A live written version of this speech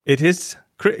It is.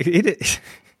 Let's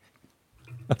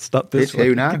stop this. It's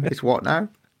who now? It's what now?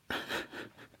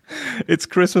 It's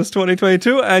Christmas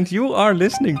 2022, and you are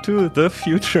listening to The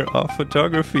Future of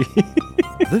Photography.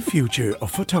 The Future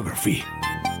of Photography.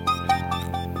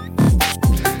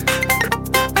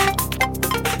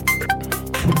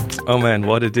 Oh man,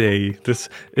 what a day. This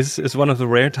is one of the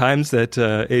rare times that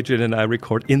Adrian and I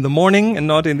record in the morning and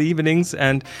not in the evenings,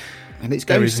 and it's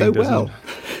going so well.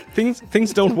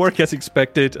 Things don't work as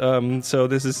expected, so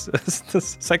this is the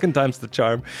second time's the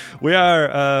charm. We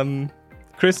are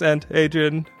Chris and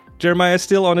Adrian. Jeremiah is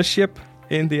still on a ship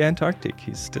in the Antarctic.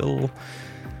 He's still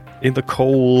in the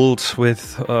cold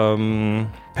with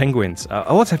penguins. I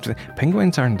always have to.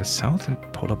 Penguins are in the south and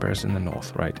polar bears in the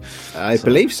north, right? I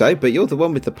believe so, but you're the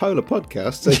one with the polar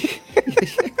podcast. So.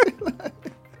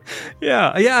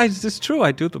 Yeah, it's true.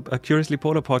 I do the Curiously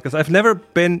Polar podcast. I've never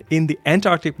been in the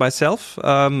Antarctic myself,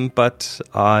 but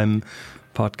I'm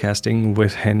podcasting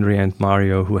with Henry and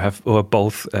Mario, who are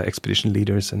both expedition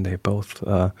leaders, and they've both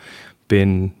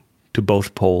been to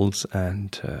both poles.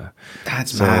 And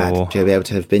that's mad to be able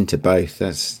to have been to both.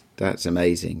 That's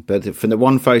amazing. But from the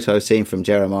one photo I've seen from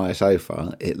Jeremiah so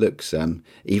far, it looks,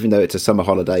 even though it's a summer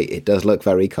holiday, it does look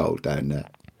very cold down there.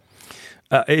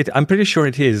 I'm pretty sure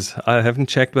it is. I haven't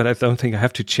checked, but I don't think I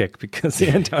have to check because the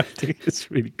Antarctic is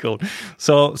really cold.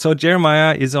 So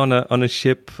Jeremiah is on a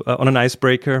ship, on an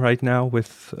icebreaker right now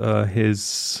with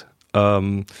his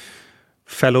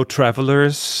fellow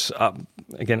travelers.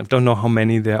 Again, I don't know how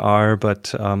many there are,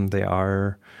 but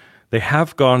they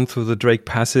have gone through the Drake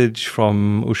Passage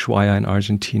from Ushuaia in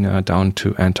Argentina down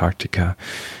to Antarctica,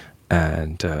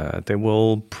 and they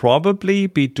will probably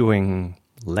be doing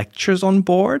lectures on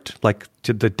board, like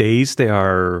to the days they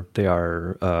are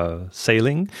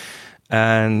sailing,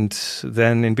 and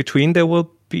then in between there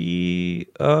will be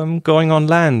going on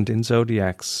land in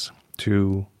Zodiacs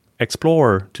to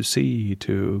explore, to see,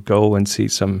 to go and see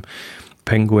some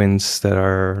penguins that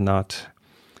are not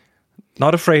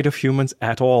afraid of humans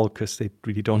at all, because they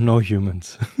really don't know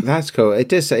humans. That's cool. It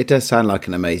does sound like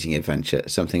an amazing adventure,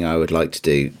 something I would like to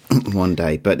do one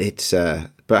day. But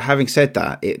but having said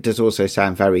that, it does also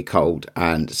sound very cold,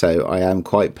 and so I am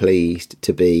quite pleased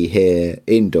to be here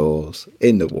indoors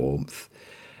in the warmth.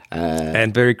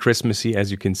 And very Christmassy, as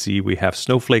you can see. We have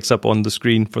snowflakes up on the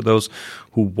screen for those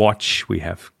who watch. We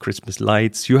have Christmas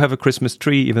lights. You have a Christmas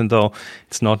tree, even though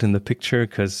it's not in the picture,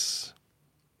 because...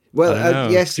 Well,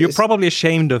 yes, you're probably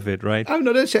ashamed of it, right? I'm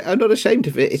not ashamed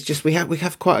of it. It's just we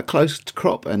have quite a close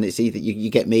crop, and it's either you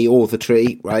get me or the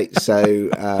tree, right? So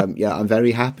I'm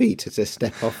very happy to just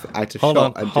step off out of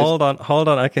shot. Hold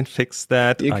on. I can fix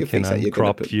that. I can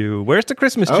uncrop you. Where's the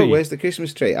Christmas tree? Oh, where's the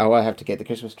Christmas tree? Oh, I have to get the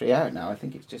Christmas tree out now. I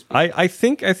think it's just. I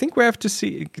think we have to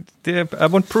see. I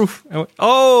want proof.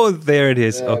 Oh, there it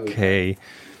is. Okay,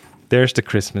 there's the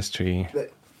Christmas tree.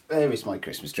 There is my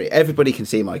Christmas tree. Everybody can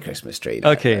see my Christmas tree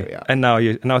now. Okay, and now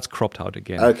it's cropped out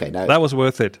again. Okay, that was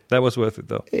worth it. That was worth it,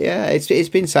 though. Yeah, it's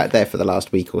been sat there for the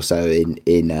last week or so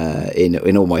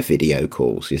in all my video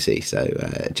calls. You see, so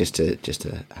just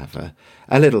to have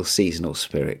a little seasonal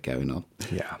spirit going on.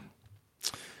 Yeah.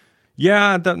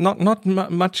 Not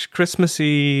much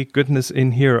Christmassy goodness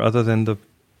in here, other than the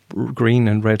green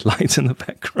and red lights in the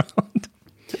background.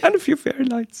 And a few fairy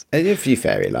lights. But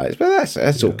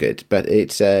that's all good. But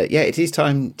it's it is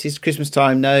time. It is Christmas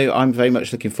time. No, I'm very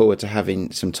much looking forward to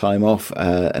having some time off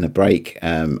and a break.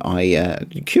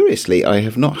 Curiously, I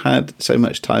have not had so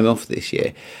much time off this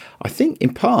year. I think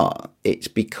in part it's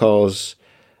because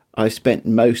I spent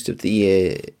most of the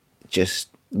year just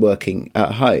working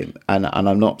at home, and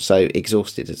I'm not so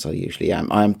exhausted as I usually am.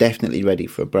 I am definitely ready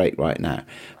for a break right now,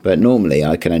 but normally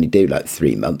I can only do like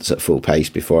 3 months at full pace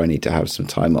before I need to have some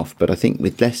time off. But I think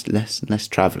with less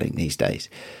traveling these days,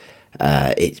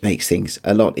 it makes things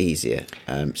a lot easier.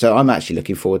 So I'm actually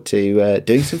looking forward to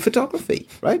doing some photography,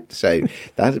 right? So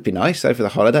that'd be nice over the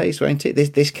holidays, won't it?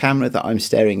 This camera that I'm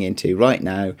staring into right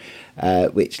now,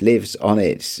 which lives on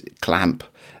its clamp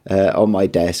on my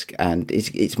desk, and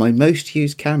it's my most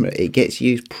used camera. It gets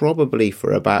used probably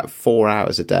for about 4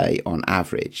 hours a day on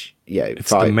average. It's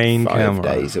the main camera.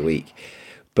 5 days a week.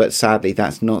 But sadly,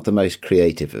 that's not the most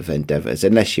creative of endeavours,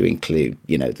 unless you include,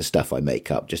 the stuff I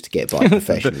make up just to get by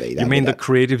professionally. You mean the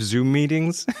creative Zoom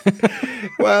meetings?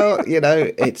 Well,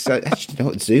 it's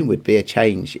actually, Zoom would be a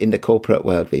change. In the corporate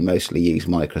world, we mostly use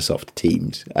Microsoft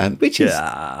Teams, which is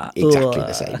exactly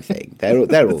the same thing.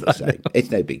 They're all the same.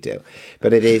 It's no big deal.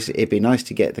 But it'd be nice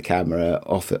to get the camera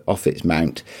off its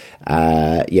mount,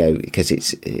 because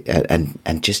it's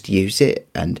and just use it.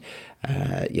 And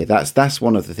Yeah, that's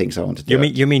one of the things I want to do.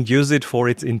 You mean use it for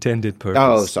its intended purpose?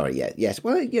 Oh, sorry. Yeah, yes.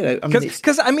 Well,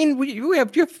 we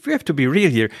have to be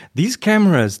real here. These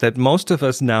cameras that most of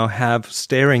us now have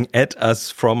staring at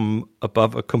us from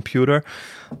above a computer,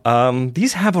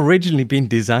 these have originally been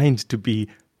designed to be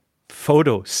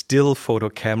still photo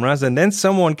cameras, and then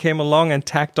someone came along and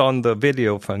tacked on the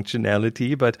video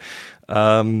functionality, but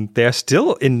they're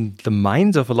still, in the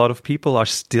minds of a lot of people, are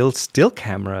still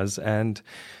cameras. And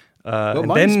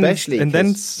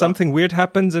then something weird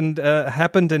happened, and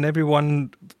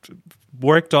everyone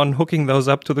worked on hooking those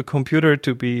up to the computer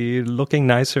to be looking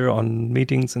nicer on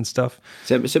meetings and stuff.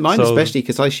 So mine, especially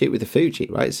because I shoot with a Fuji,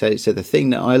 right? So the thing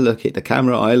that the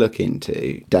camera I look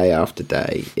into day after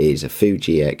day is a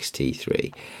Fuji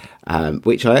X-T3.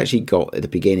 Which I actually got at the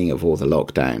beginning of all the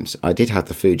lockdowns. I did have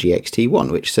the Fuji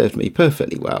X-T1, which served me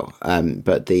perfectly well,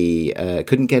 but the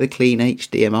couldn't get a clean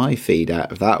HDMI feed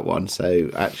out of that one, so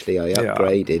actually I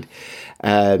upgraded.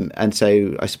 And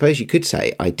so I suppose you could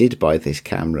say I did buy this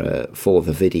camera for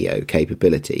the video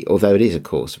capability, although it is, of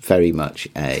course, very much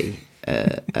a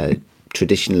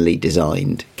traditionally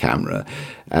designed camera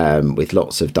with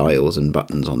lots of dials and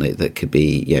buttons on it that could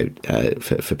be,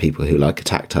 for people who like a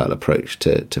tactile approach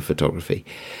to photography.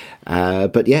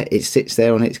 But yeah, it sits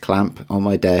there on its clamp on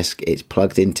my desk. It's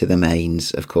plugged into the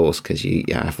mains, of course, because you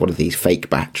have one of these fake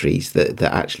batteries that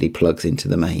actually plugs into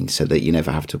the mains so that you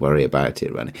never have to worry about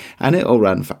it running. And it'll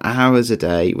run for hours a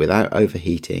day without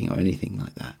overheating or anything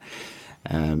like that.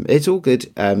 It's all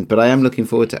good, but I am looking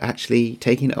forward to actually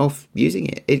taking it off, using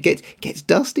it. It gets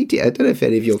dusty. I don't know if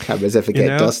any of your cameras ever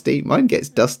get dusty. Mine gets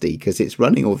dusty because it's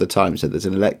running all the time, so there's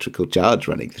an electrical charge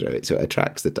running through it, so it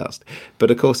attracts the dust.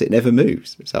 But of course, it never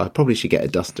moves, so I probably should get a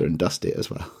duster and dust it as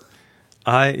well.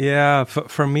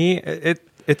 For me,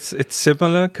 it's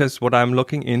similar, because what I'm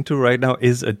looking into right now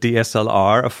is a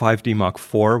DSLR, a 5D Mark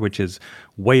IV, which is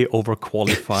way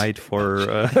overqualified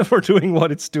for doing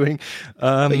what it's doing.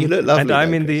 But you look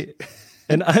lovely.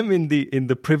 And I'm in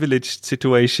the privileged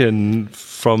situation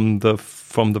from the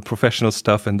professional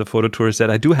stuff and the photo tours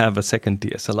that I do have a second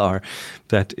DSLR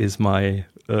that is my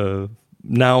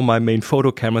now my main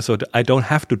photo camera, so I don't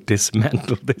have to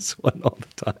dismantle this one all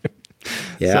the time.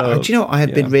 Yeah, do you know what? I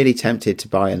have been really tempted to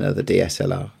buy another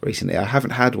DSLR recently. I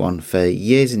haven't had one for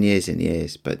years and years and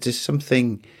years, but just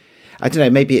something, I don't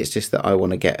know, maybe it's just that I want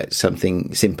to get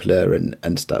something simpler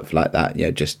and stuff like that,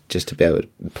 just to be able to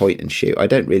point and shoot. I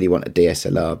don't really want a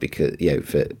DSLR because,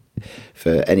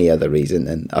 for any other reason,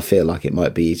 and I feel like it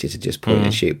might be easier to just point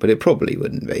and shoot, but it probably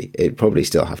wouldn't be. It'd probably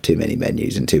still have too many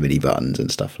menus and too many buttons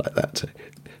and stuff like that. So.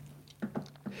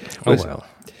 Well.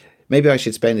 Maybe I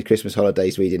should spend the Christmas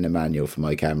holidays reading the manual for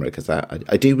my camera, because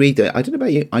I do read I don't know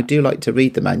about you, I do like to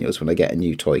read the manuals when I get a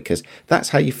new toy, because that's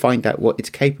how you find out what it's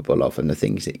capable of and the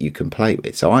things that you can play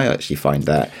with. So I actually find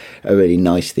that a really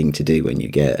nice thing to do when you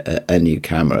get a new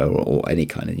camera or any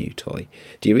kind of new toy.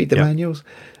 Do you read the manuals?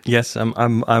 Yes,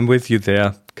 I'm with you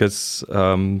there, because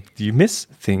you miss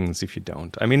things if you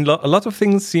don't. I mean, a lot of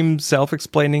things seem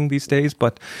self-explaining these days,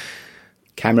 but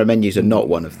camera menus are not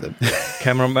one of them.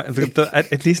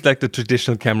 At least like the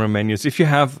traditional camera menus. If you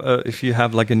have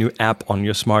like a new app on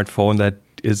your smartphone that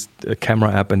is a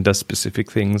camera app and does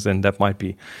specific things, then that might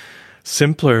be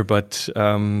simpler. But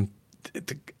a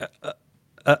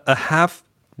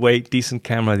halfway decent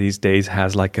camera these days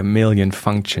has like a million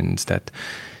functions that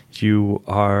you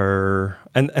are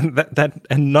and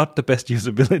not the best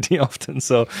usability often.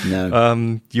 So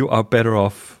you are better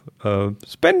off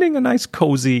spending a nice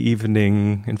cozy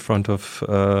evening in front of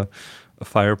a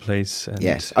fireplace.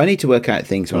 Yes, I need to work out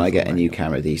things when I get a new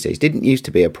camera these days. Didn't used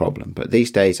to be a problem, but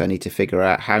these days I need to figure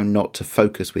out how not to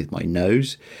focus with my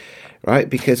nose. Right,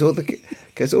 because all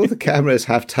the cameras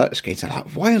have touchscreens. I'm like,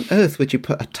 why on earth would you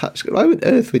put a touchscreen? Why on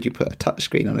earth would you put a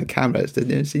touchscreen on a camera? It's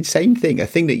the insane thing. A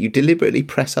thing that you deliberately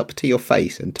press up to your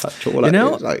face and touch all that.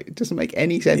 It doesn't make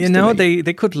any sense.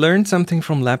 They could learn something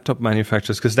from laptop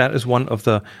manufacturers, because that is one of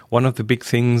the big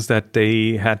things that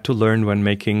they had to learn when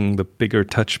making the bigger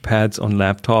touchpads on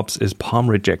laptops is palm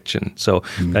rejection. So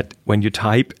that when you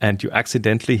type and you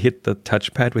accidentally hit the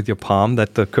touchpad with your palm,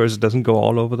 that the cursor doesn't go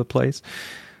all over the place.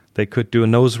 They could do a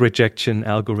nose rejection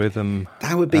algorithm.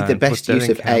 That would be the best use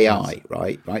of AI,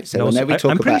 right? So whenever we talk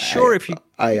about, I'm pretty sure if you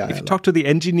talk to the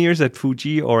engineers at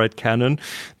Fuji or at Canon,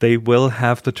 they will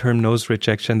have the term nose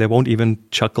rejection. They won't even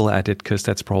chuckle at it, because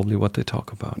that's probably what they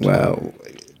talk about. Well,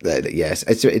 yes,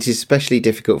 it's especially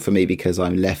difficult for me because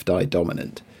I'm left eye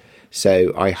dominant.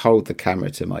 So I hold the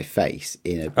camera to my face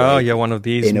in a way. Oh yeah, one of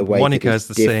these. In a way Monica is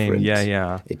the different. same.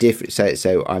 Yeah. Different.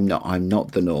 So I'm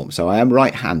not the norm. So I am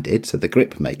right-handed. So the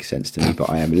grip makes sense to me, but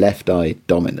I am left eye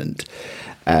dominant.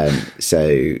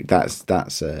 So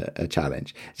that's a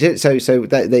challenge. So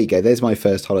there you go. There's my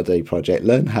first holiday project.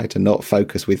 Learn how to not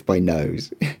focus with my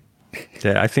nose.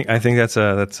 Yeah, I think that's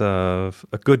a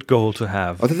good goal to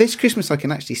have. Although this Christmas I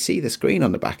can actually see the screen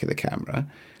on the back of the camera.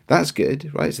 That's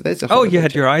good, right? So there's a you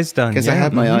had your eyes done. Because I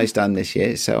had my eyes done this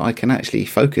year, so I can actually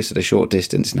focus at a short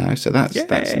distance now. So that's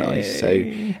nice. So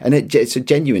so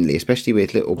genuinely, especially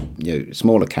with little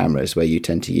smaller cameras where you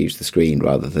tend to use the screen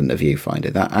rather than the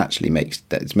viewfinder, that actually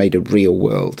it's made a real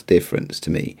world difference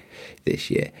to me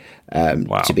this year.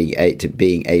 Wow. To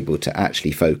being able to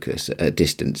actually focus at a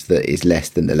distance that is less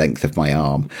than the length of my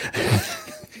arm.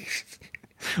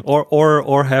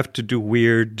 Or have to do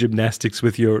weird gymnastics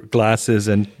with your glasses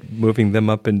and moving them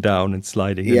up and down and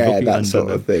sliding. And that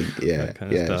sort of thing. Yeah,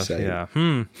 stuff. So. Yeah.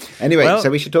 Anyway, so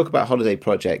we should talk about holiday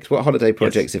projects. What holiday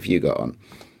projects have you got on?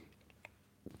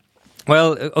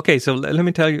 Well, okay, so let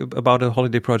me tell you about a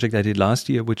holiday project I did last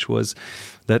year, which was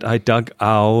that I dug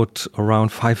out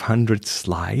around 500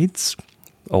 slides,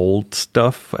 old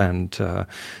stuff, and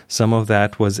some of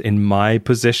that was in my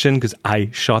possession because I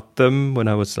shot them when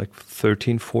I was like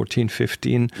 13, 14,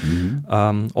 15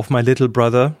 of my little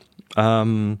brother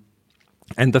and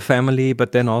the family,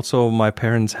 but then also my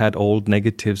parents had old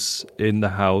negatives in the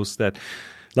house that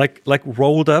like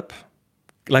rolled up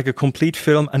like a complete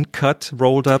film, uncut,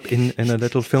 rolled up in a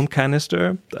little film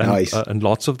canister, and, nice. And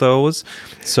lots of those.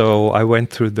 So I went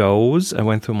through those, I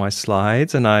went through my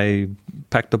slides, and I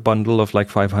packed a bundle of like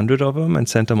 500 of them and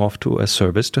sent them off to a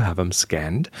service to have them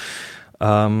scanned.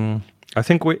 I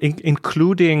think we're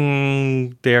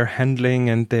including their handling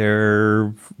and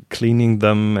their cleaning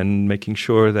them and making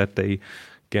sure that they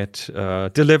get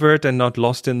delivered and not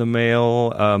lost in the mail.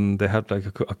 They had like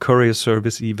a courier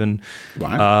service even.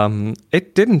 Wow.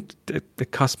 It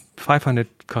cost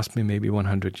 500, cost me maybe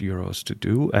 100 euros to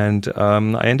do. And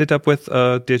I ended up with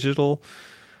a digital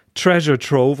treasure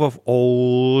trove of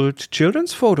old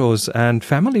children's photos and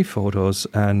family photos,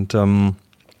 and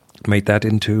made that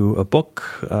into a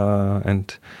book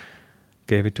and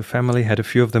gave it to family. Had a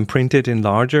few of them printed in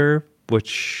larger,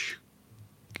 which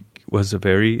was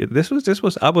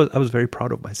I was very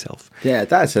proud of myself. Yeah,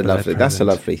 that's a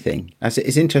lovely thing.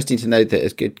 It's interesting to know that.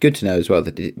 It's good to know as well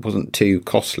that it wasn't too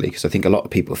costly, because I think a lot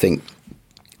of people think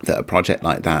that a project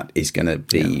like that is going to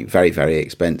be very, very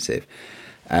expensive.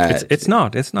 It's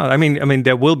not. I mean,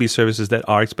 there will be services that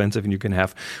are expensive, and you can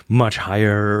have much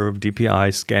higher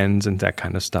DPI scans and that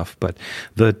kind of stuff. But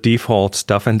the default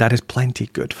stuff, and that is plenty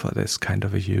good for this kind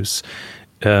of a use.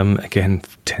 Again,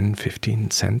 10,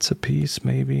 15 cents a piece,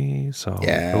 maybe. So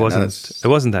it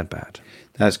wasn't that bad.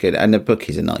 That's good. And the book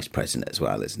is a nice present as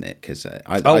well, isn't it? Because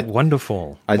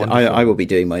wonderful. I will be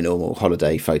doing my normal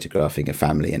holiday photographing a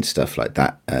family and stuff like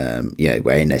that.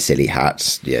 Wearing their silly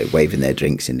hats, waving their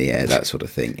drinks in the air, that sort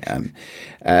of thing.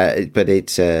 But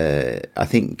it's, I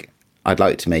think I'd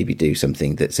like to maybe do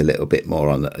something that's a little bit more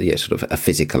on sort of a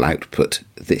physical output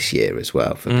this year as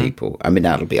well for people. I mean,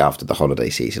 that'll be after the holiday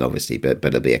season, obviously, but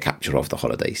it'll be a capture of the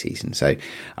holiday season. So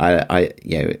I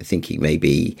thinking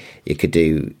maybe you could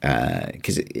do,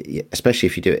 because especially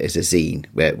if you do it as a zine,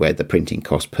 where the printing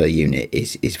cost per unit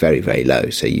is very, very low.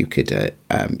 So you could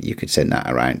send that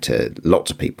around to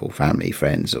lots of people, family,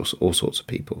 friends, all sorts of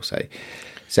people.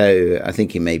 So I'm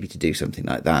thinking maybe to do something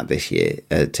like that this year,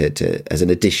 to as an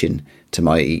addition to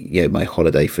my my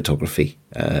holiday photography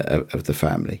of the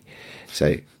family.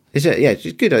 So it's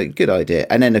a good idea.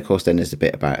 And then of course there's a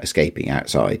bit about escaping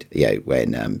outside.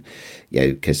 When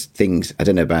because things, I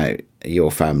don't know about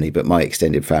your family, but my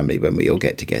extended family, when we all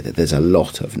get together, there's a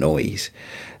lot of noise.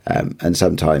 And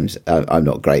sometimes I'm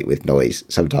not great with noise.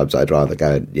 Sometimes I'd rather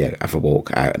go and have a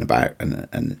walk out and about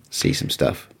and see some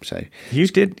stuff. So you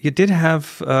did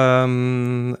have we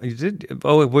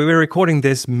were recording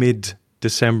this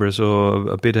mid-December, so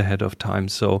a bit ahead of time.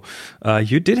 So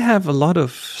you did have a lot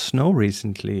of snow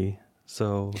recently.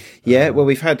 So well,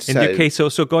 we've had in the UK.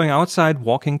 So going outside,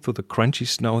 walking through the crunchy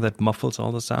snow that muffles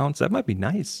all the sounds, that might be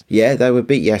nice. Yeah, that would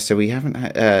be. Yes, so we haven't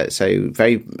had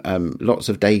very lots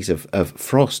of days of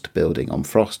frost building on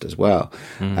frost as well,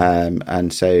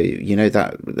 and so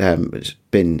that it's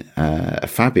been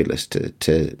fabulous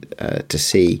to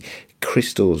see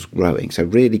crystals growing. So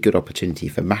really good opportunity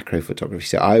for macro photography.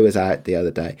 So I was out the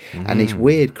other day and these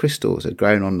weird crystals had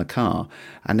grown on the car,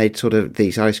 and they'd sort of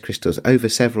these ice crystals over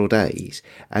several days,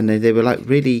 and they were like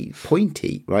really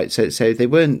pointy, right? So they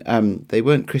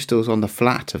weren't crystals on the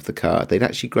flat of the car. They'd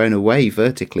actually grown away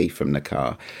vertically from the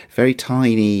car, very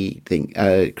tiny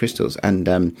crystals,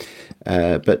 and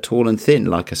but tall and thin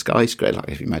like a skyscraper, like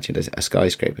if you imagine a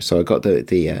skyscraper. So I got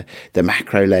the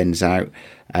macro lens out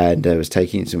and was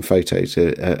taking some photos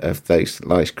of those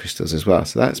ice crystals as well.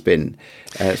 So that's been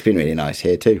it's been really nice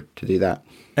here too to do that.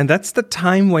 And that's the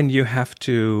time when you have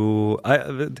to,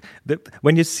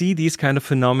 when you see these kind of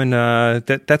phenomena,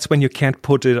 that's when you can't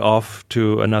put it off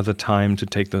to another time to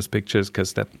take those pictures,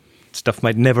 because that stuff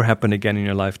might never happen again in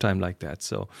your lifetime like that.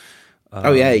 So,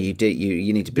 you do.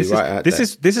 You need to be right. This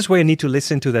is where you need to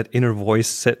listen to that inner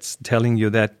voice that's telling you,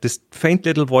 that this faint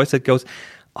little voice that goes,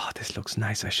 "Oh, this looks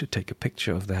nice. I should take a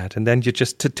picture of that." And then you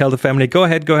just tell the family, "Go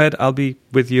ahead. I'll be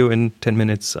with you in 10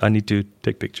 minutes. I need to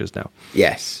take pictures now."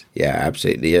 Yes, yeah,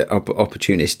 absolutely.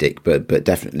 Opportunistic, but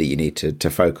definitely you need to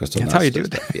focus on That's that. how you do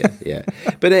it. Yeah.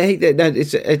 But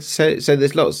it's so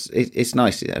there's lots. It's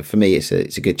nice for me. It's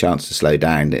a good chance to slow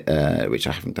down, which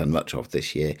I haven't done much of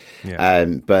this year. Yeah.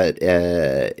 But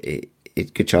it's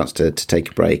a good chance to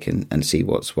take a break and see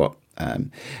what's what.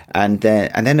 And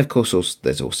then of course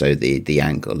there's also the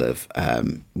angle of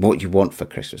what you want for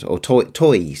Christmas, or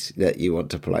toys that you want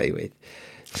to play with.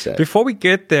 So. Before we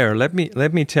get there, let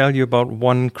me tell you about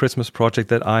one Christmas project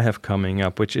that I have coming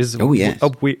up, which is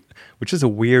which is a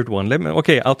weird one.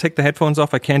 I'll take the headphones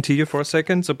off. I can't hear you for a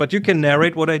second, but you can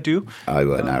narrate what I do. I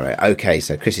will narrate. Okay,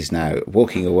 so Chris is now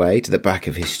walking away to the back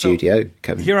of his studio.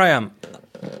 Here I am.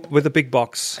 With a big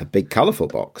box. A big colourful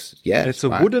box, yes. It's a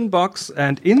wooden box,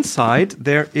 and inside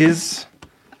there is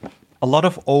a lot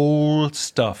of old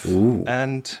stuff. Ooh.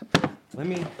 And let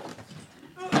me...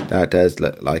 That does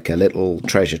look like a little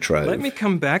treasure trove. Let me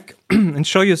come back and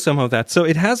show you some of that. So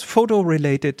it has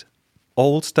photo-related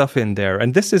old stuff in there.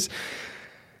 And this is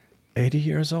 80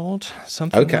 years old,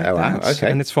 something like that. Wow, okay.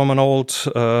 And it's from an old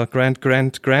grand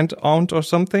aunt or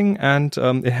something. And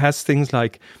it has things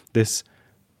like this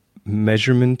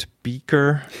measurement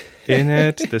beaker in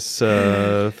it, this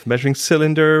measuring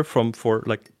cylinder for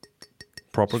like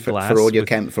proper glass for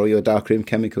all your darkroom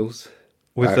chemicals,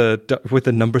 with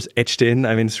the numbers etched in.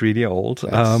 I mean, it's really old.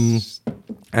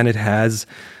 And it has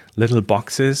little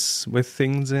boxes with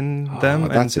things in them.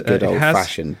 That's and a good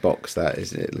old-fashioned box. That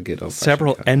is a good old-fashioned.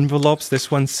 Several envelopes.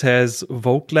 This one says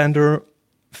Voigtlander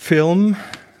film.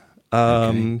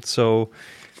 So.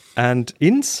 And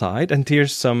inside, and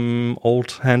here's some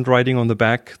old handwriting on the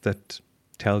back that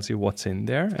tells you what's in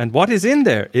there. And what is in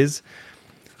there is...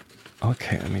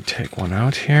 Okay, let me take one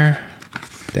out here.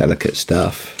 Delicate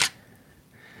stuff.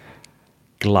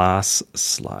 Glass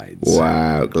slides.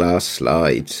 Wow, glass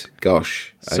slides.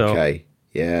 Gosh. Okay.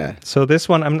 Yeah. So this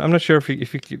one, I'm not sure if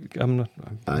you I'm not.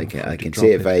 I can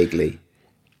see it vaguely.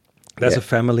 There's a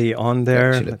family on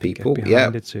there. Collection of people.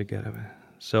 It so you get a...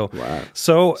 Wow.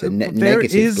 So there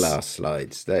negative is glass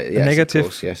slides. Yes, negative,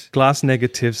 of course, yes. Glass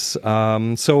negatives.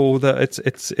 So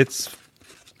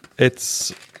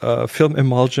it's film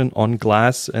emulsion on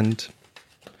glass and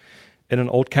in an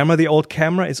old camera. The old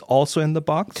camera is also in the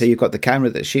box. So you've got the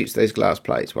camera that shoots those glass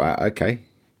plates. Wow. Okay.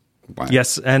 Wow.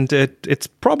 Yes, and it's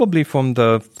probably from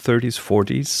the 30s,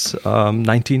 40s,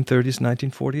 1930s,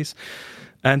 1940s,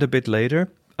 and a bit later.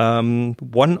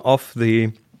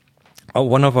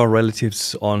 One of our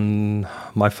relatives on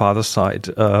my father's side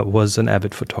was an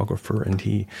avid photographer, and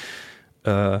he,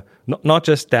 not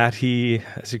just that, he,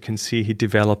 as you can see, he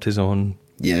developed his own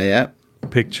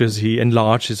pictures. He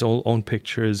enlarged his own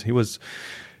pictures. He was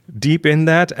deep in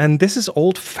that, and this is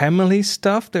old family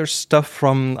stuff. There's stuff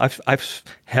from I've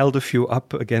held a few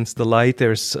up against the light.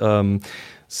 There's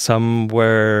some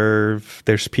where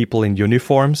there's people in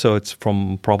uniform, so it's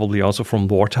probably also from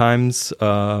war times.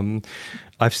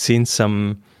 I've seen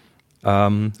some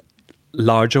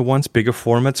larger ones, bigger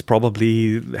formats,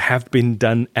 probably have been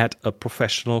done at a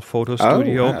professional photo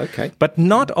studio. Oh, okay. But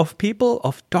not of people,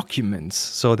 of documents.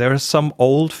 So there are some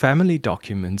old family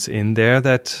documents in there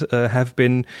that have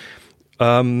been,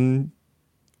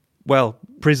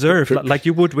 preserved, like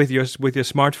you would with your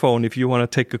smartphone. If you want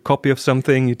to take a copy of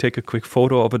something, you take a quick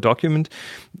photo of a document.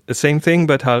 The same thing,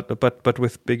 but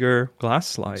with bigger glass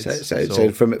slides.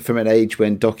 So from an age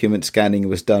when document scanning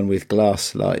was done with glass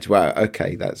slides. Wow.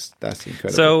 Okay, that's incredible.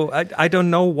 So I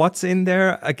don't know what's in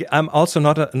there. I'm also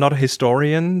not a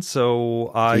historian,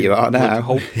 so you are now.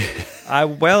 Hope.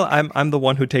 I'm the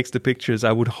one who takes the pictures.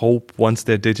 I would hope once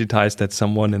they're digitized that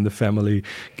someone in the family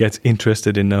gets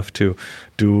interested enough to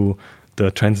do the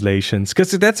translations,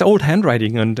 because that's old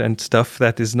handwriting and stuff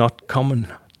that is not common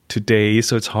today,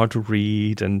 so it's hard to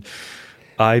read. And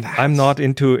I'm not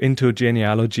into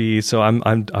genealogy, so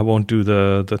I won't do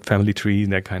the family tree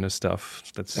and that kind of stuff.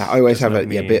 I always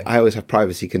have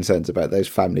privacy concerns about those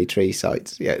family tree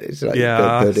sites. Yeah, it's like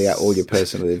building out all your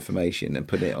personal information and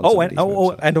putting it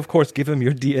on. And of course, give them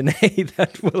your DNA.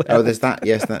 That will help. Oh, there's that.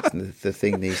 Yes, that's the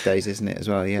thing these days, isn't it? As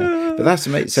well, yeah. But that's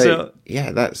amazing. So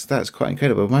yeah, that's quite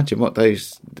incredible. Imagine what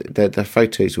the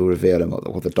photos will reveal and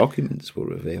what the documents will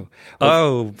reveal.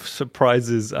 Oh,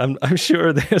 surprises! I'm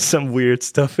sure there's some weird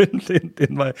stuff in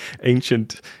my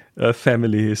ancient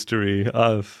family history.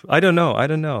 I don't know.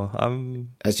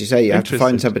 As you say, you have to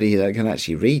find somebody that can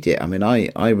actually read it. I mean,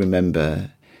 I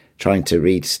remember trying to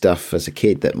read stuff as a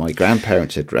kid that my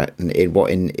grandparents had written in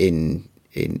what in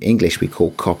English we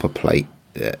call copperplate,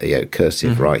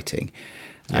 cursive writing,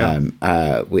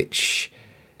 which.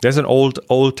 There's an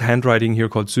old handwriting here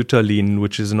called Sütterlin,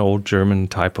 which is an old German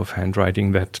type of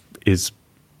handwriting that is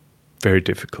very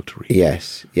difficult to read.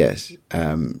 Yes.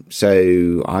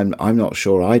 So I'm not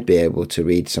sure I'd be able to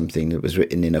read something that was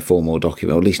written in a formal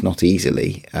document, or at least not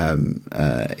easily. That's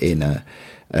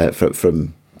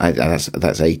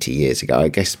 80 years ago. I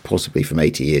guess possibly from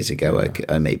 80 years ago,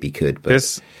 I maybe could.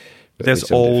 But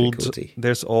there's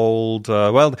old.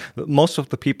 Well, most of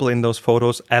the people in those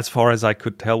photos, as far as I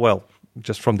could tell,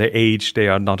 just from their age, they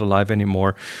are not alive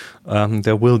anymore.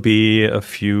 There will be a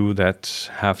few that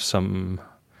have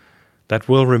that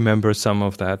will remember some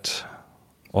of that,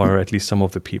 or at least some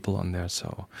of the people on there.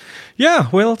 So, yeah,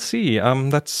 we'll see.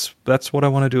 That's what I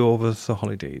want to do over the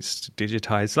holidays. To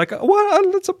digitize,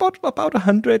 it's about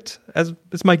 100 as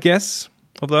my guess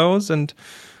of those, and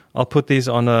I'll put these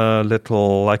on a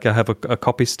little, I have a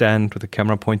copy stand with a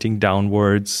camera pointing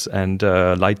downwards and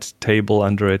a light table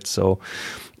under it. So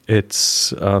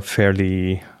it's a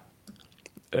fairly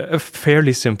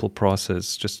simple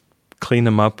process. Just clean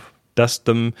them up, dust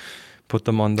them, put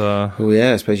them on the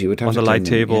I suppose you would have on the light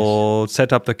table, yes.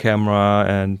 Set up the camera,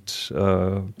 and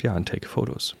take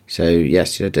photos. So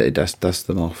yes, dust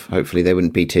them off. Hopefully they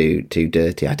wouldn't be too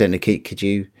dirty. I don't know. Could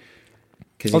you?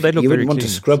 Because they look you very wouldn't want clean,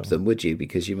 to scrub them, would you?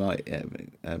 Because you might.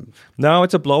 No,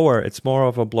 it's a blower. It's more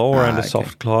of a blower and a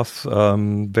soft cloth.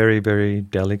 Very, very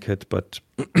delicate, but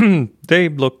they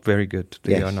look very good.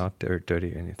 They are not dirty or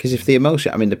anything. Because if the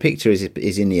emulsion, the picture is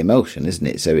in the emulsion, isn't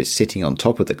it? So it's sitting on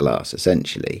top of the glass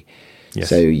essentially. Yes.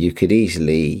 So you could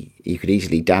easily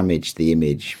damage the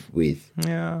image with.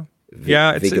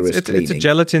 It's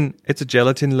a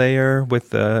gelatin layer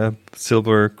with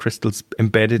silver crystals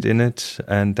embedded in it,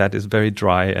 and that is very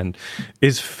dry and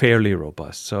is fairly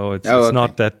robust. So it's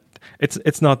not that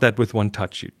with one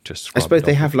touch you just scrub. I suppose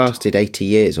they have lasted 80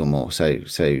 years or more. So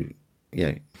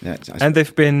and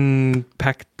they've been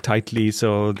packed tightly,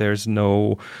 so there's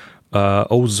no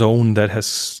ozone that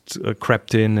has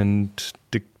crept in and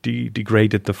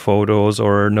degraded the photos,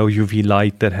 or no UV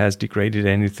light that has degraded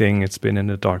anything. It's been in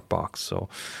a dark box, so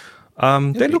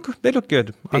they look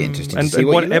good. Interesting. And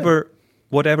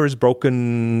whatever is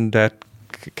broken, that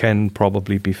can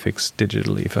probably be fixed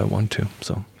digitally if I want to.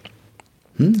 So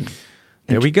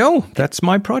there we go. That's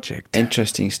my project.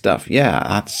 Interesting stuff. Yeah,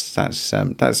 that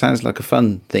sounds like a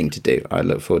fun thing to do. I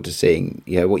look forward to seeing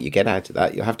what you get out of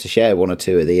that. You'll have to share one or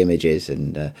two of the images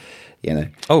and.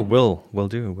 Oh, we'll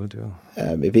do.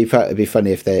 It'd be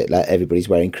funny if everybody's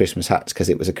wearing Christmas hats because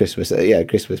it was a Christmas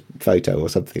photo or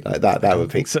something like that. That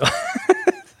would be. So.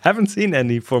 Haven't seen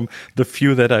any from the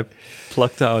few that I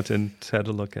plucked out and had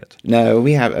a look at. No,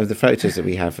 we have of the photos that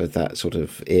we have of that sort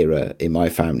of era in my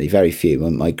family. Very few.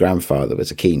 My grandfather was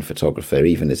a keen photographer,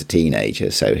 even as a teenager,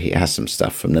 so he has some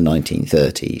stuff from the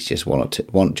 1930s. Just one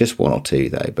or two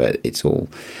though. But it's all.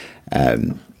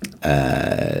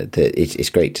 It's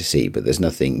great to see, but there's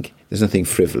nothing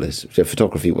frivolous. So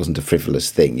photography wasn't a frivolous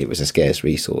thing; it was a scarce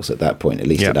resource at that point. At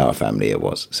least in our family, it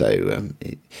was. So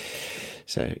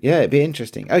it'd be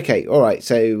interesting. Okay, all right.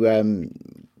 So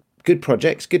good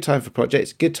projects, good time for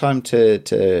projects, good time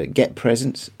to get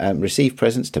presents, receive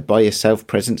presents, to buy yourself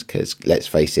presents, because let's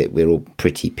face it, we're all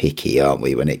pretty picky, aren't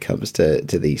we, when it comes to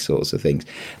these sorts of things.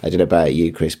 I don't know about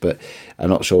you, Chris, but I'm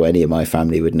not sure any of my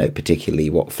family would know particularly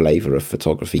what flavour of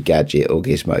photography gadget or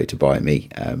gizmo to buy me,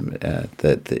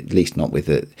 at least not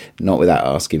without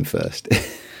asking first.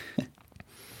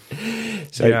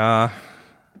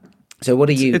 So what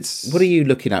are you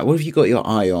looking at? What have you got your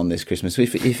eye on this Christmas?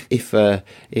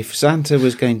 If Santa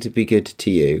was going to be good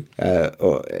to you,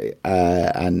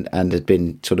 and had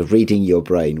been sort of reading your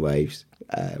brainwaves,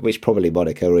 which probably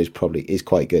Monica is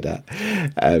quite good at,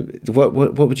 what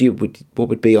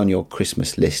would be on your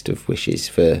Christmas list of wishes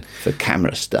for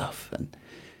camera stuff and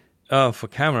for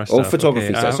camera stuff or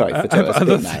photography? Okay. Sorry,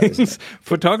 other things.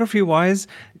 Photography wise,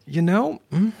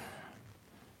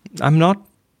 I'm not.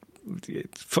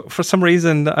 For some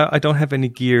reason, I don't have any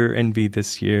gear envy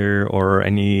this year, or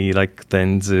any like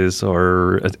lenses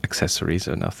or accessories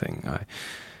or nothing.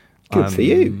 Good for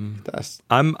you.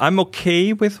 I'm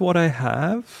okay with what I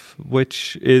have,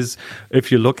 which is,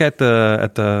 if you look at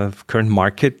the current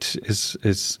market,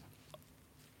 is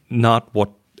not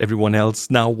what everyone else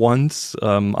now wants.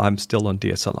 I'm still on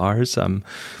DSLRs. I'm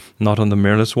not on the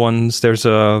mirrorless ones. There's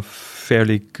a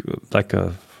fairly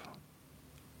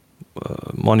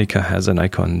Monica has a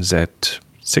Nikon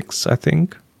Z6, I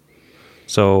think.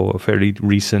 So a fairly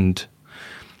recent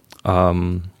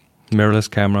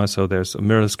mirrorless camera. So there's a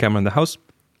mirrorless camera in the house.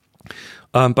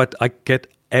 But I get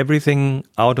everything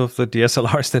out of the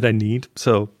DSLRs that I need.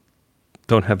 So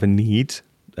don't have a need.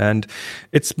 And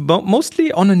it's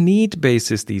mostly on a need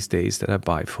basis these days that I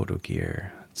buy photo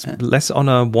gear. It's less on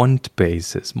a want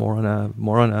basis, more on a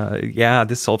yeah,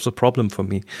 this solves a problem for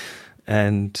me.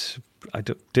 And I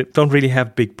don't really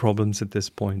have big problems at this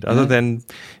point, other than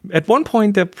at one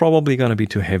point they're probably going to be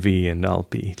too heavy, and I'll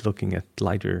be looking at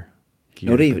lighter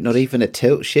gear. Not even a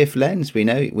tilt shift lens. We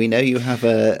know you have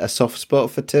a soft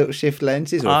spot for tilt shift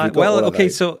lenses. So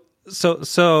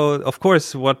of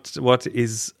course, what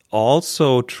is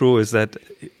also true is that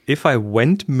if I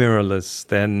went mirrorless,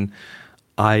 then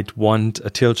I'd want a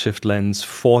tilt shift lens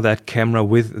for that camera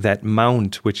with that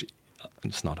mount, which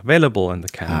it's not available in the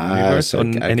Canon universe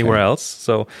anywhere else.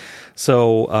 So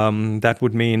that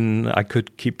would mean I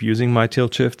could keep using my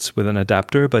tilt shifts with an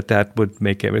adapter, but that would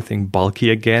make everything bulky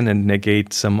again and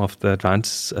negate some of the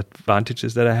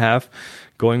advantages that I have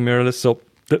going mirrorless. So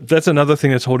that's another thing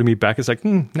that's holding me back. It's like,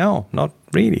 no, not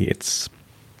really. It's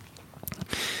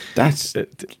a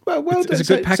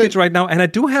good package right now, and I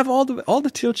do have all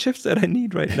the tilt shifts that I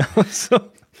need right now.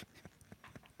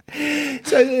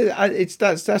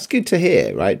 That's good to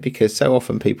hear, right? Because so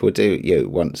often people do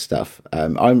want stuff.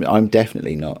 I'm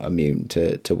definitely not immune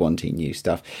to wanting new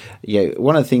stuff.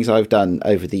 One of the things I've done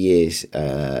over the years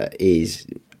is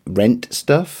rent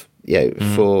stuff.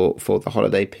 For the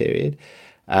holiday period.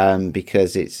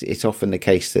 Because it's often the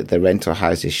case that the rental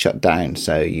house is shut down,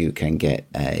 so you can get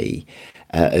a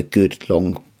good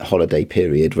long holiday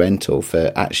period rental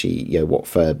for actually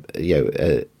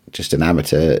just an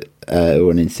amateur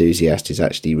or an enthusiast is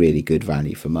actually really good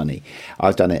value for money.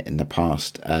 I've done it in the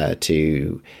past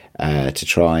to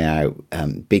try out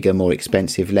bigger, more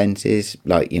expensive lenses,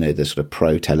 like the sort of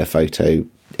pro telephoto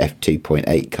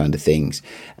f2.8 kind of things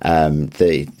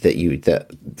that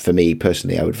for me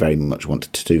personally I would very much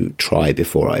want to try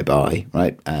before I buy,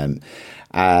 right?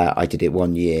 I did it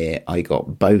one year. I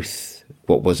got both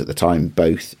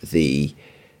the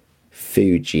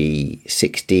Fuji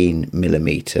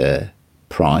 16mm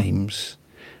primes.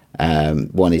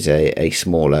 One is a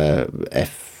smaller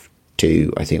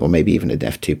f2, I think, or maybe even an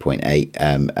f2.8,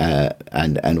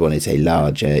 and one is a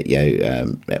larger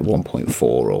 1.4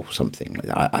 or something like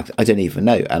that. I don't even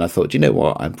know. And I thought, you know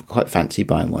what, I'm quite fancy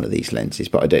buying one of these lenses,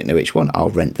 but I don't know which one.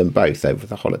 I'll rent them both over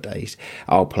the holidays.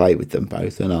 I'll play with them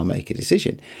both and I'll make a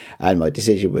decision. And my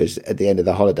decision was, at the end of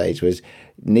the holidays, was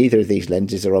neither of these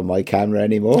lenses are on my camera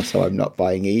anymore, so I'm not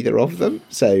buying either of them.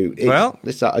 So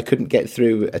I couldn't get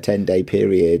through a 10-day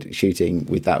period shooting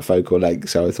with that focal length.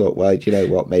 So I thought, well, you know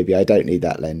what, maybe I don't need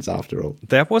that lens after all.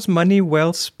 That was money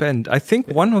well spent. I think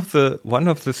one of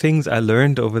the things I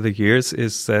learned over the years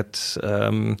is that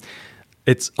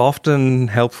it's often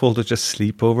helpful to just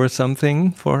sleep over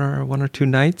something for 1 or 2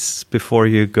 nights before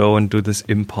you go and do this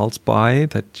impulse buy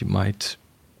that you might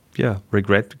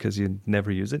regret because you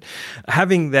never use it.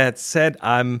 Having that said,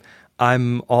 I'm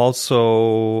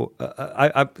also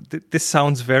this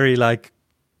sounds very like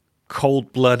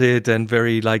cold-blooded and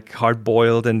very like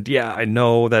hard-boiled, and I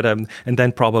know that and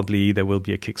then probably there will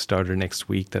be a Kickstarter next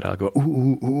week that I'll go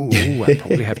ooh, I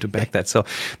probably have to back that. So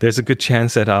there's a good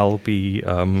chance that I'll be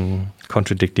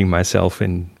contradicting myself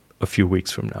in a few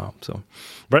weeks from now. So,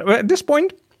 but at this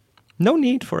point, no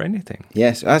need for anything.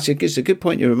 Yes, actually, it's a good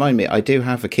point you remind me. I do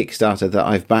have a Kickstarter that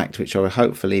I've backed, which I will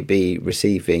hopefully be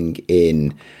receiving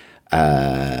in,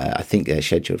 I think they're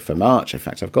scheduled for March. In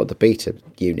fact, I've got the beta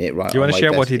unit right. Do you want to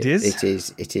share what it is?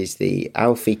 It is the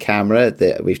Alfie camera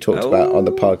that we've talked about on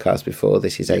the podcast before.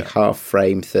 This is a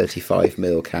half-frame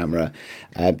 35mm camera.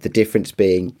 The difference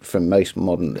being from most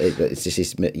modern, this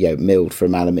is milled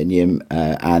from aluminium,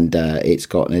 and it's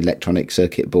got an electronic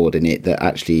circuit board in it that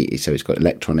actually, so it's got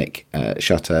electronic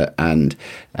shutter and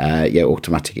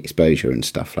automatic exposure and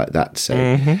stuff like that.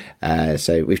 So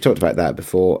so we've talked about that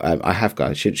before.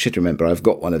 I should remember I've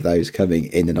got one of those coming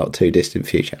in the not too distant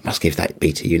future. I must give that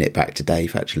beta unit back to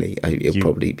Dave, actually. He'll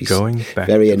probably be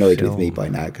very annoyed with me by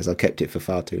now because I've kept it for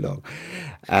far too long.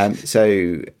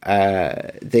 So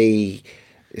I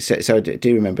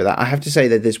do remember that. I have to say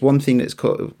that there's one thing that's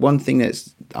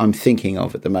I'm thinking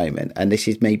of at the moment, and this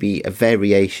is maybe a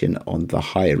variation on the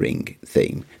hiring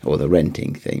theme or the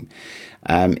renting theme,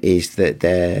 is that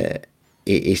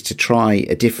it is to try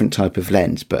a different type of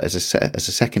lens, but as a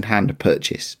second-hand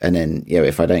purchase, and then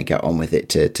if I don't get on with it,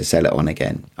 to sell it on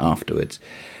again afterwards.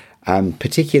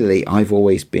 Particularly, I've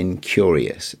always been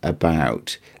curious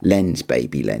about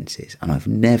baby lenses, and I've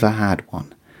never had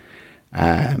one.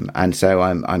 And so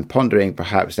I'm pondering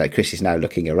perhaps that Chris is now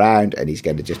looking around and he's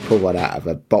going to just pull one out of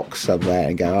a box somewhere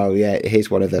and go, oh yeah,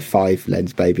 here's one of the 5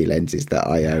 baby lenses that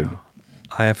I own.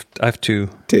 I have 2.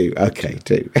 2, okay,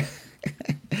 2.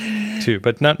 2,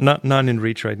 but none in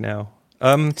reach right now.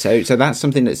 So that's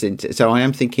something that's so I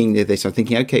am thinking of this. I'm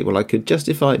thinking, okay, well, I could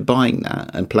justify buying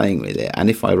that and playing with it, and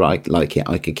if I like it,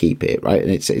 I could keep it, right?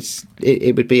 And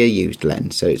it would be a used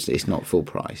lens, so it's not full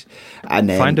price. And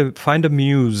then find a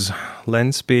Muse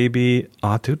lens, baby.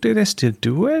 Do they still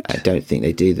do it? I don't think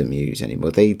they do the Muse anymore.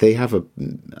 They have the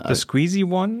squeezy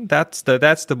one. That's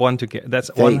the one to get. That's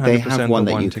 100% they have one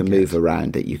the that you can move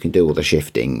around, that you can do all the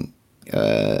shifting.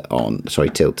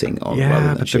 Tilting on. Yeah, rather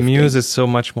than but shifting. The Muse is so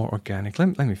much more organic.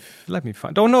 Let me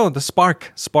find. Oh no, the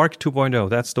Spark 2.0.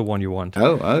 That's the one you want.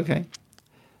 Oh, okay.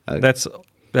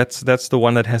 That's the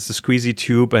one that has the squeezy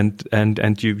tube and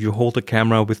you hold the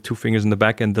camera with 2 fingers in the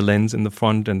back and the lens in the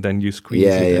front, and then you squeeze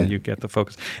it and you get the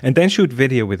focus, and then shoot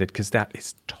video with it, because that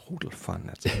is total fun.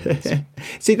 That's amazing.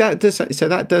 See, that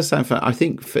does sound fun. I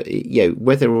think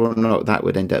whether or not that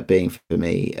would end up being for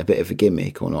me a bit of a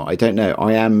gimmick or not, I don't know.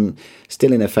 I am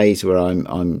still in a phase where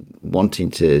I'm wanting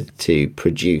to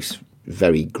produce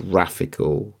very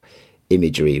graphical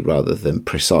imagery rather than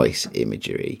precise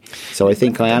imagery. So I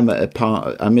think I'm at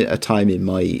a time in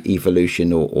my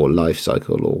evolution or life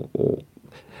cycle or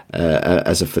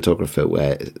as a photographer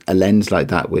where a lens like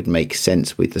that would make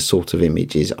sense with the sort of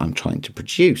images I'm trying to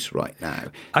produce right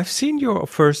now. I've seen your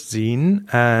first zine,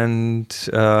 and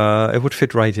it would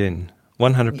fit right in.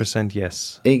 100%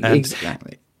 yes.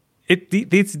 Exactly.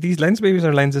 These lens babies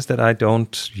are lenses that I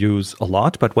don't use a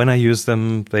lot, but when I use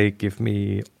them, they give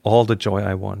me all the joy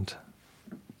I want.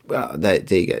 Well, there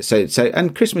you go. So,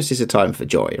 and Christmas is a time for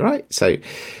joy, right? So,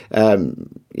 I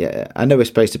know we're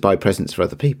supposed to buy presents for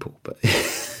other people, but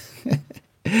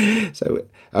so,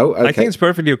 okay. I think it's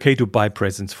perfectly okay to buy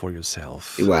presents for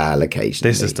yourself. Well,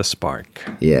 occasionally. This is the spark.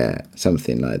 Yeah,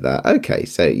 something like that. Okay,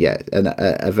 so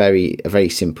a very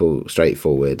simple,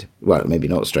 straightforward. Well, maybe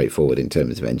not straightforward in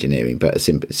terms of engineering, but a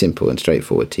simple and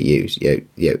straightforward to use.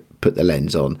 Put the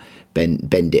lens on,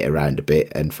 bend it around a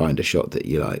bit, and find a shot that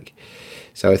you like.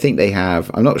 So I think they have.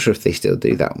 I'm not sure if they still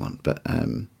do that one, but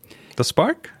the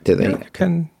Spark. Do they? Yeah,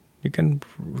 you can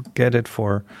get it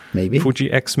for maybe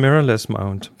Fuji X mirrorless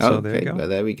mount. So okay, there you go. Well,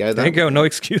 there we go. There you go. No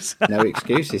excuse. No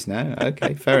excuses now.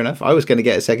 Okay, fair enough. I was going to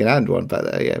get a second-hand one, but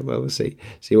we'll see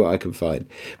what I can find.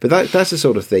 But that's the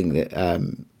sort of thing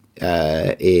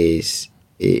that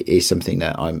is something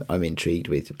that I'm intrigued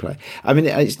with to play. I mean,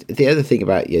 the other thing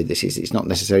about this is it's not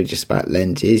necessarily just about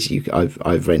lenses.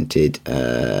 I've rented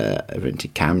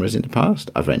cameras in the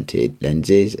past. I've rented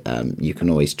lenses. You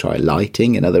can always try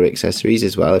lighting and other accessories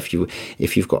as well if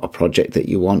you've got a project that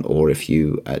you want, or if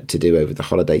you to do over the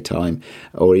holiday time,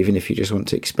 or even if you just want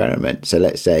to experiment. So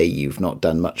let's say you've not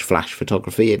done much flash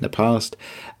photography in the past.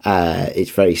 It's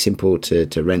very simple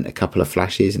to rent a couple of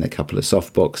flashes and a couple of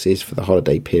soft boxes for the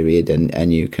holiday period,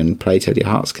 and you can play till your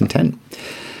heart's content.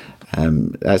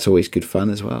 That's always good fun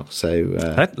as well. So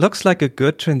that looks like a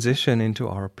good transition into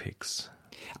our picks.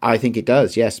 I think it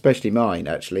does, yeah, especially mine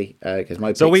actually, because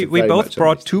my. So we both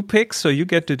brought 2 picks, so you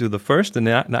get to do the first, and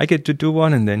I get to do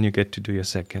one, and then you get to do your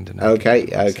second. And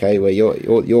okay. Well,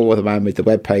 you're the man with the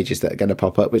web pages that are going to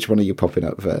pop up. Which one are you popping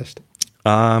up first?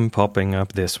 I'm popping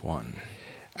up this one.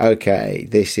 Okay,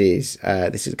 this is a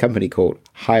company called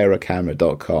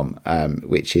hireacamera.com,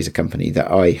 which is a company that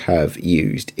I have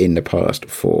used in the past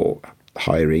for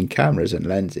hiring cameras and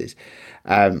lenses.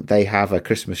 They have a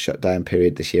Christmas shutdown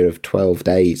period this year of 12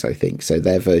 days, I think. So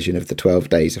their version of the 12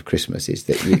 days of Christmas is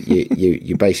that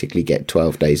you basically get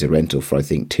 12 days of rental for, I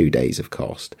think, 2 days of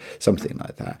cost, something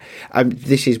like that.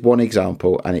 This is one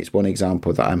example, and it's one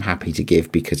example that I'm happy to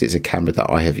give because it's a camera that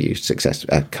I have used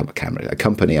a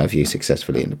company I've used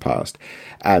successfully in the past.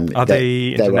 Are they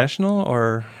international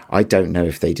or? I don't know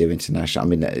if they do international. I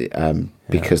mean,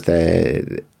 because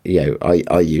they're.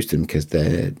 I use them because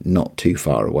they're not too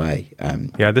far away.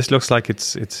 This looks like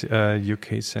it's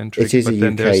UK centric. It is but a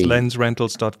then UK. there's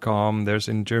lensrentals.com. There's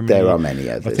in Germany. There are many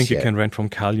others. I think you can rent from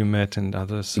Calumet and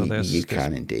others. So you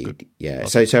can indeed. Yeah.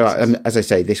 So as I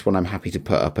say, this one I'm happy to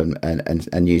put up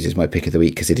and use as my pick of the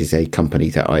week because it is a company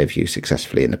that I have used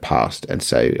successfully in the past, and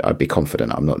so I'd be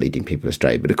confident I'm not leading people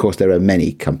astray. But of course, there are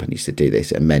many companies that do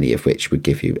this, and many of which would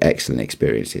give you excellent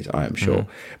experiences, I am sure.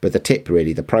 But the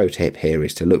pro tip here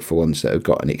is to look for ones that have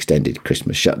got an extended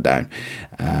Christmas shutdown,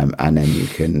 and then you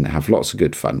can have lots of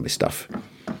good fun with stuff.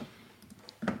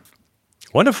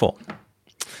 Wonderful.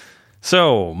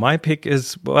 So my pick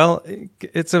is, well,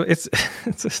 it's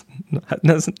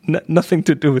nothing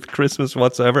to do with Christmas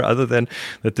whatsoever, other than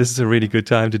that this is a really good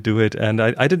time to do it. And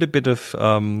I did a bit of,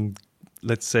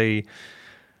 let's say,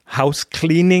 house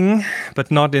cleaning,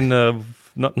 but not in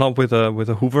not with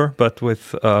a Hoover, but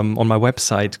with on my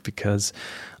website, because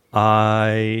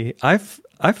I've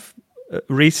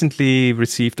recently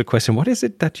received a question: what is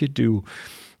it that you do?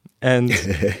 And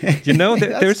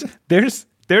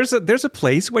there's a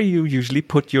place where you usually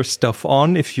put your stuff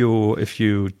on if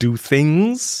you do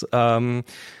things.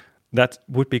 That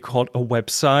would be called a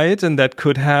website, and that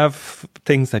could have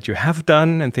things that you have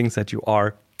done and things that you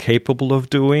are capable of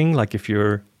doing. Like if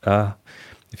you're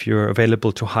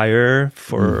available to hire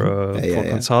for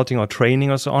consulting or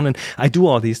training or so on. And I do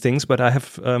all these things, but I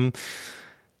have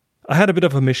I had a bit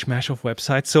of a mishmash of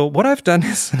websites. So what I've done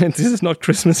is, and this is not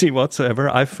Christmassy whatsoever,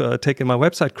 I've taken my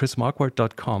website,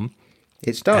 chrismarquardt.com.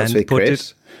 It starts with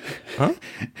Chris. Huh?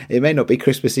 It may not be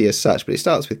Christmassy as such, but it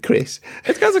starts with Chris.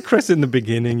 It has a Chris in the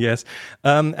beginning, yes.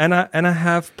 And I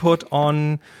have put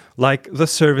on like the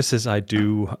services I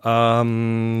do,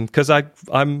 because I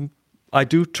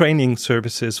do training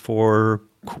services for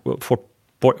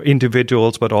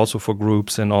individuals, but also for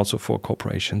groups and also for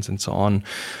corporations and so on.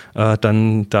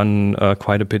 Done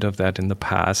quite a bit of that in the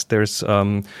past. There's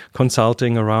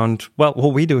consulting around, well,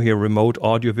 what we do here, remote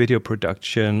audio video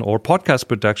production or podcast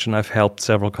production. I've helped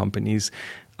several companies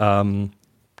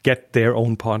get their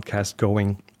own podcast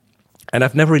going. And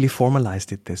I've never really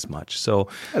formalized it this much. So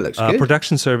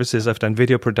production services, I've done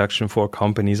video production for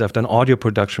companies. I've done audio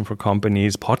production for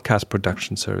companies, podcast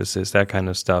production services, that kind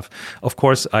of stuff. Of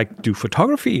course, I do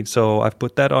photography. So I've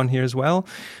put that on here as well.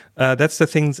 That's the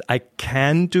things I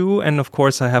can do. And of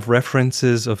course, I have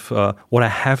references of what I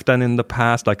have done in the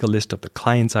past, like a list of the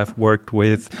clients I've worked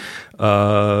with,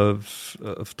 of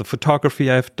the photography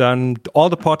I've done, all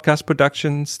the podcast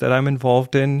productions that I'm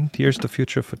involved in. Here's the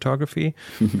future of photography.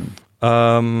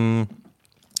 The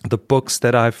books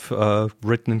that I've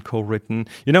written and co-written,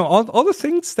 all the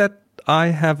things that I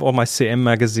have, or my CM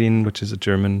magazine, which is a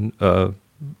German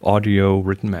audio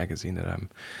written magazine that I'm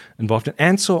involved in,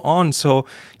 and so on. So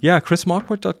yeah,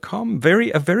 chrismarquardt.com,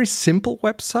 a very simple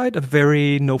website, a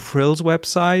very no frills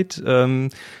website,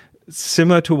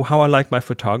 similar to how I like my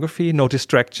photography, no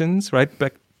distractions, right?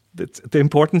 But the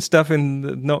important stuff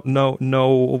in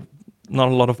not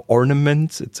a lot of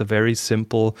ornaments. It's a very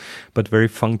simple but very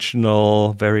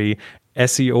functional, very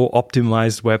SEO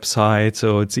optimized website,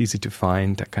 so it's easy to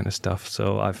find, that kind of stuff.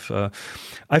 So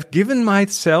I've given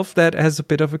myself that as a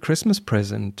bit of a Christmas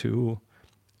present to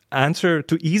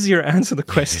easier answer the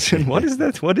question. What is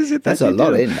that? What is it? There's a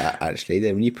lot in that, actually.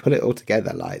 Then when you put it all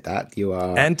together like that, you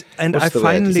are. And I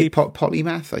finally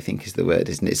polymath, I think, is the word,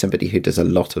 isn't it? Somebody who does a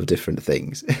lot of different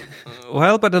things.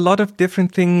 Well, but a lot of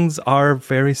different things are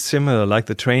very similar, like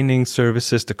the training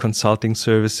services, the consulting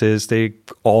services. They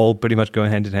all pretty much go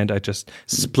hand in hand. I just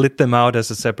split them out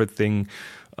as a separate thing.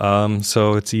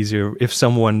 So it's easier if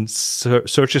someone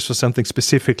searches for something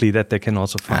specifically that they can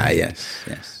also find.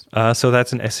 Yes. So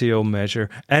that's an SEO measure,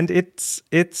 and it's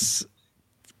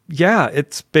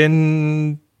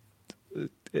been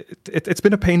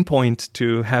a pain point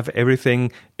to have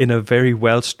everything in a very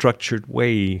well structured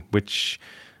way, which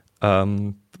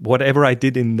whatever I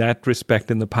did in that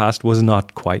respect in the past was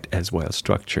not quite as well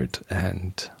structured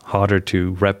and harder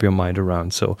to wrap your mind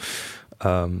around. So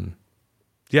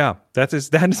that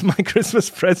is my Christmas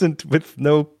present with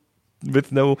no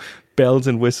bells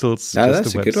and whistles. No,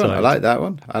 that's a good one. I like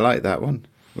that one.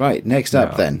 Right, next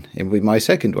up then, it'll be my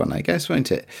second one, I guess,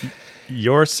 won't it?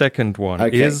 Your second one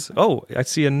is, I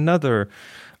see another.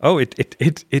 Oh,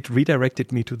 it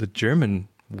redirected me to the German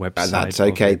website. And that's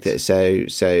okay. So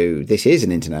this is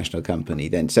an international company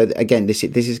then. So again, this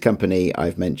is a company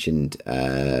I've mentioned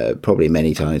probably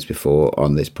many times before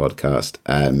on this podcast,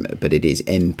 but it is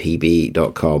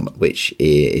npb.com, which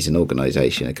is an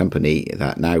organization, a company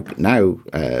that now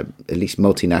at least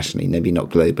multinationally, maybe not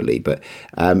globally, but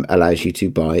allows you to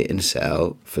buy and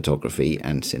sell photography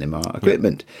and cinema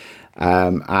equipment.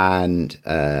 And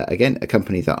again, a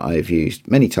company that I've used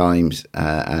many times,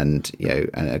 and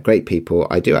great people.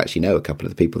 I do actually know a couple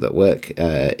of the people that work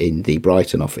in the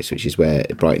Brighton office, which is where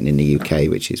Brighton in the UK,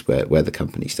 which is where the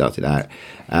company started out.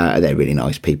 They're really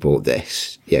nice people. They're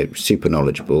super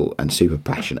knowledgeable and super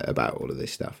passionate about all of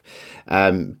this stuff.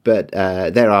 But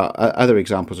there are other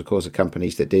examples, of course, of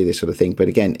companies that do this sort of thing. But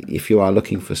again, if you are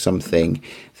looking for something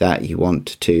that you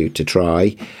want to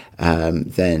try,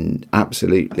 then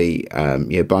absolutely,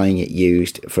 buying it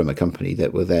used from a company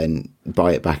that will then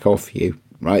buy it back off you,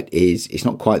 right, it's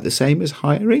not quite the same as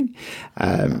hiring,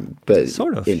 but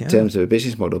sort of, in terms of a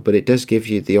business model, but it does give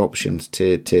you the options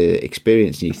to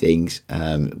experience new things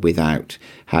without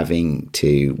having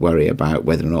to worry about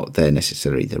whether or not they're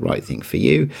necessarily the right thing for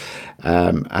you,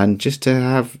 and just to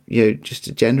have, just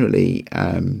to generally,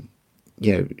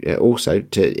 also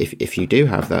to if you do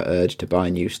have that urge to buy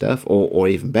new stuff, or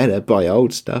even better, buy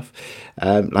old stuff,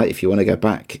 like if you want to go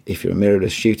back, if you're a mirrorless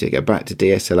shooter, go back to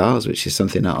DSLRs, which is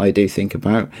something that I do think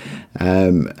about,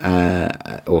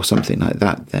 or something like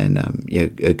that, then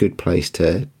a good place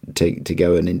to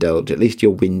go and indulge at least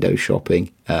your window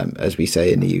shopping, as we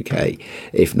say in the UK,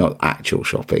 if not actual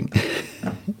shopping.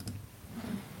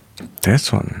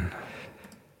 This one.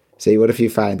 See, what if you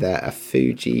found that a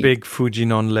Fuji big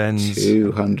Fujinon lens,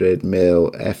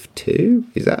 200mm f2?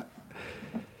 Is that?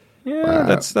 Yeah, wow.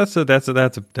 That's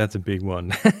a big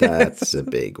one. That's a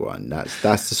big one.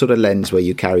 That's the sort of lens where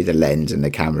you carry the lens and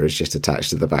the camera is just attached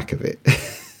to the back of it.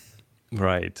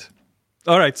 Right.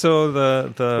 All right. So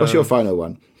the what's your final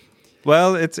one?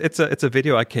 Well, it's a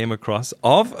video I came across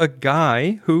of a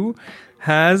guy who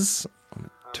has.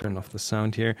 Turn off the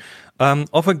sound here.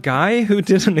 Of a guy who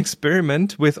did an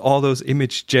experiment with all those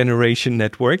image generation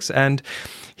networks, and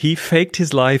he faked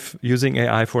his life using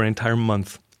AI for an entire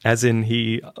month. As in,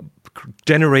 he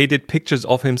generated pictures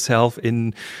of himself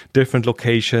in different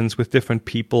locations with different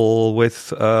people.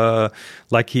 With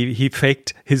like he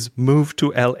faked his move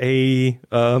to LA.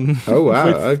 Oh wow!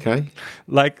 Okay.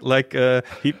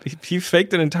 He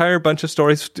faked an entire bunch of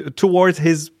stories towards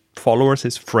his followers,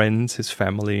 his friends, his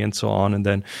family, and so on. And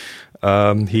then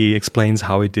he explains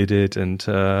how he did it and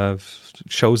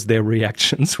shows their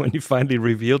reactions when he finally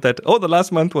revealed that, the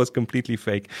last month was completely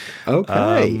fake.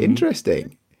 Okay,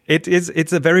 interesting.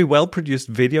 It's a very well-produced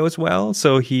video as well.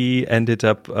 So he ended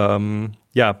up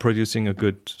producing a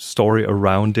good story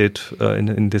around it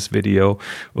in this video. It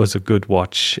was a good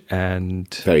watch,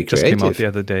 and very just creative. Came out the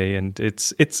other day, and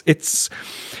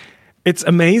it's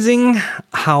amazing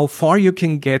how far you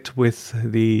can get with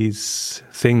these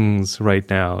things right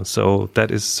now. So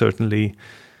that is certainly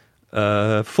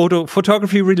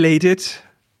photography related.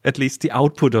 At least the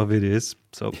output of it is.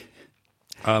 So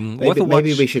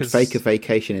maybe we should fake a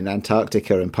vacation in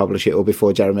Antarctica and publish it all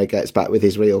before Jeremy gets back with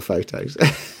his real photos.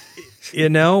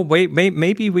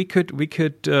 Maybe we could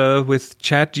with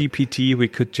ChatGPT we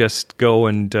could just go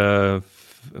and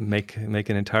make an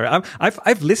entire.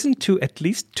 I've listened to at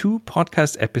least 2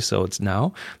 podcast episodes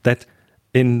now that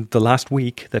in the last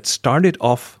week that started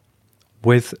off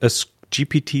with a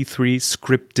GPT-3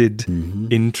 scripted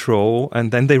intro,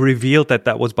 and then they revealed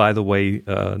that was, by the way,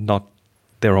 not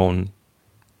their own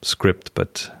script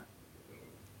but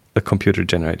a computer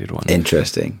generated one.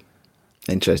 Interesting.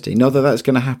 Not that that's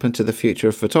going to happen to the Future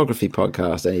of Photography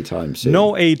podcast anytime soon.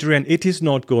 No, Adrian, it is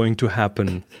not going to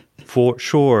happen. For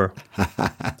sure.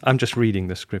 I'm just reading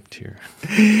the script here.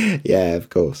 Yeah, of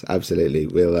course. Absolutely.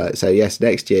 We'll. So, yes,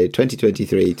 next year,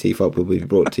 2023, TFOP will be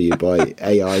brought to you by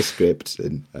AI scripts.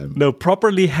 And no,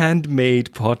 properly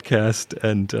handmade podcast,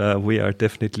 and we are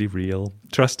definitely real.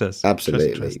 Trust us.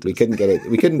 Absolutely. Trust we us. couldn't get it.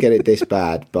 We couldn't get it this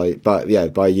bad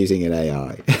by using an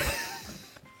AI.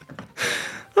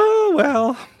 Oh,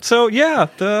 well. So, yeah,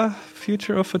 the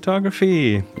Future of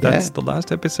Photography. That's the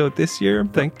last episode this year.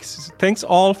 Thanks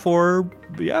all for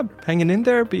hanging in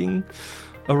there, being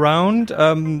around.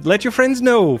 Let your friends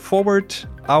know. Forward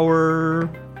our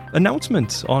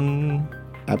announcements on.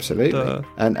 Absolutely.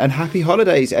 And happy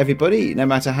holidays, everybody, no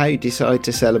matter how you decide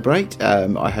to celebrate.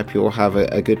 I hope you all have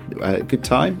a good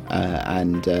time.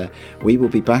 And we will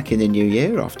be back in the new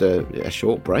year after a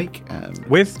short break.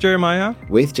 With Jeremiah?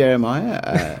 With Jeremiah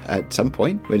at some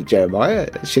point. With Jeremiah,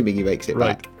 assuming he makes it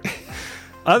back.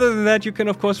 Other than that, you can,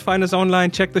 of course, find us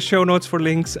online. Check the show notes for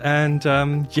links. And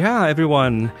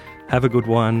everyone, have a good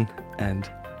one. And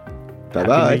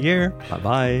bye-bye. Happy New Year.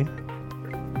 Bye-bye.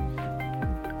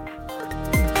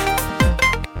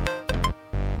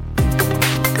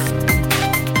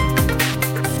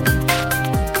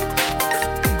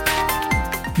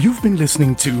 You've been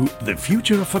listening to The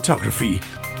Future of Photography.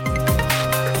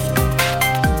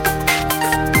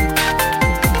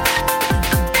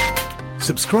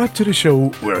 Subscribe to the show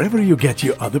wherever you get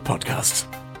your other podcasts.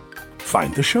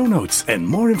 Find the show notes and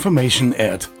more information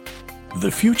at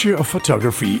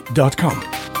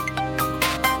thefutureofphotography.com.